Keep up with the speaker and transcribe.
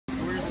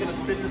gonna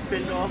spin the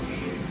spindle,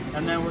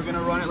 and then we're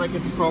gonna run it like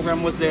if the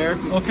program was there.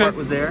 Okay. The part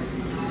was there.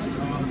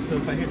 So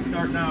if I hit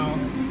start now,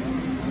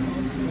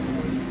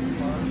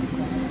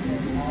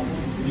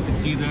 you can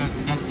see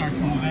that starts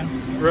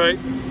moving. Right.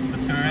 The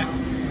turret.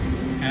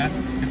 Okay.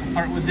 If the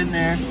part was in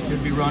there,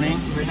 it'd be running.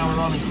 Right now we're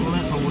running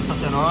coolant, but we'll cut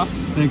that off.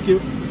 Thank you.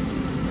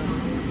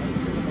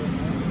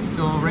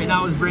 So right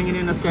now it's bringing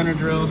in a center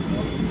drill.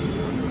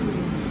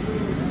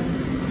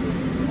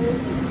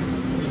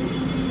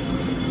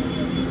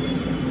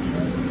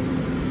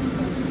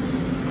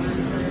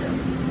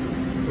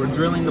 We're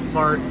drilling the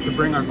part to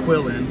bring our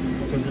quill in.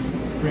 So just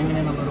bringing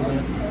in a little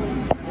bit.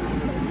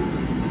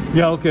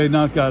 Yeah, okay,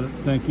 now got it.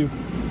 Thank you.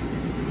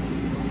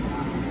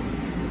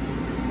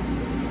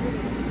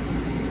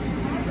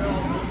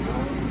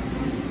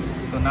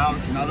 So now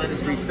that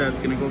it's reached that, it's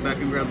going to go back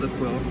and grab the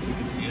quill, as you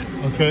can see it.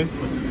 Okay.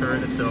 With the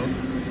turret itself.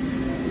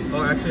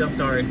 Oh, actually, I'm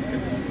sorry.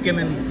 It's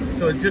skimming.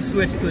 So it just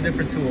switched to a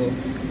different tool.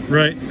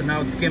 Right. So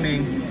now it's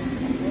skimming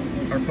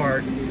our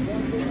part. So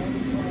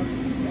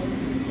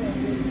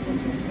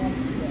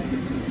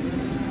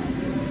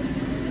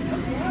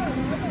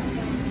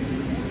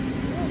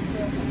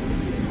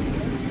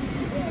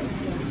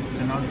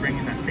now it's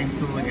bringing that same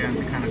tool again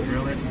to kind of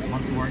drill it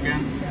once more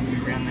again. Because we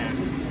ran that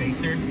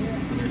facer.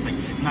 So there's like,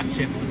 not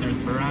chips, but there's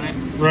burr on it.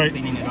 Right.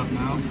 Cleaning it up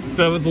now. Is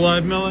that with the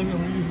live milling that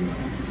we're using?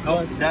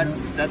 Oh, that's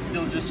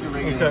still just your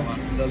regular one.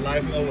 The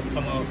live mill will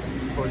come out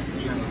towards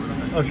the end a little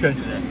bit. Okay.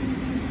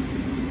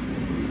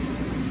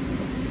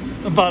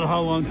 About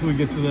how long till we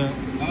get to that?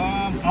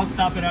 I'll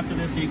stop it after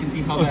this so you can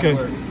see how that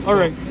works. All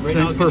right. Right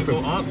now it's going to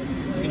perfect. go up.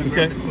 You're going to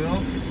grab the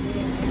quill.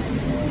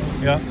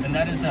 Yeah. And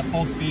that is at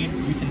full speed.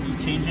 You can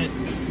change it.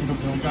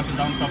 It'll drop it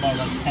down to about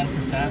like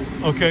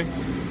 10%. Okay.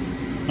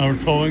 Now we're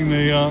towing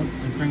the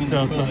It's bringing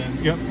the quill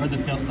in. Yep. Or the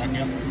tailstock,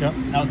 yep. Yep.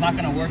 Now it's not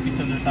going to work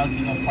because there's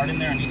obviously no part in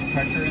there and needs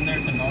pressure in there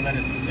to know that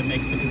it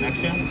makes the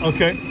connection.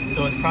 Okay.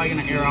 So it's probably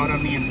going to air out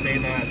on me and say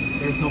that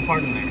there's no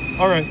part in there.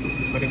 All right.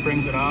 But it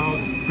brings it out.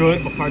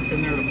 Good. The parts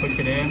in there to push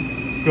it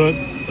in. Good.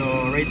 So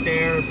right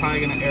there,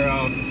 probably going to air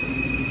out.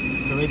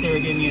 So right there,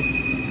 gave me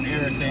an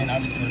error saying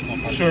obviously there's no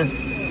part. Sure.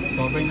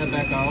 So I'll bring that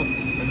back out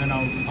and then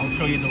I'll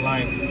show you the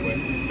live quick.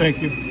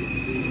 Thank you.